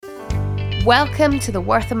Welcome to the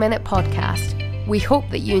Worth a Minute podcast. We hope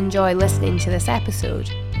that you enjoy listening to this episode.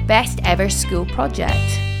 Best ever school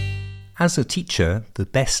project. As a teacher, the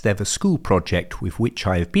best ever school project with which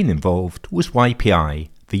I have been involved was YPI,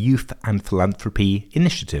 the Youth and Philanthropy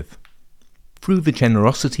Initiative. Through the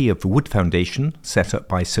generosity of the Wood Foundation, set up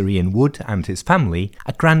by Sir Ian Wood and his family,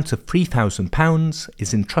 a grant of £3,000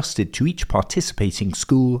 is entrusted to each participating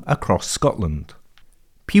school across Scotland.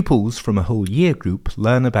 Pupils from a whole year group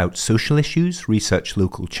learn about social issues, research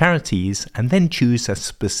local charities, and then choose a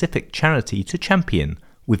specific charity to champion,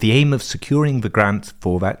 with the aim of securing the grant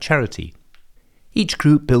for that charity. Each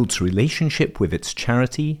group builds a relationship with its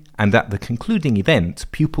charity, and at the concluding event,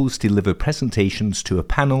 pupils deliver presentations to a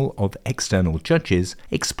panel of external judges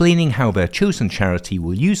explaining how their chosen charity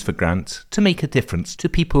will use the grant to make a difference to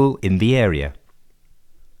people in the area.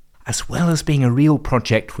 As well as being a real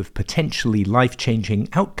project with potentially life-changing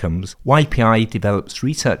outcomes, YPI develops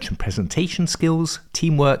research and presentation skills,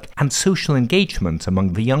 teamwork, and social engagement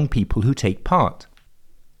among the young people who take part.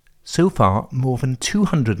 So far, more than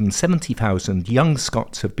 270,000 young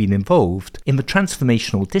Scots have been involved in the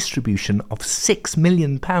transformational distribution of £6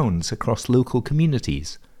 million across local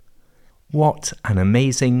communities. What an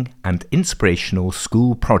amazing and inspirational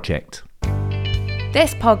school project.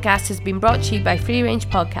 This podcast has been brought to you by Free Range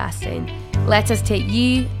Podcasting. Let us take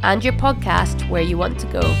you and your podcast where you want to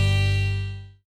go.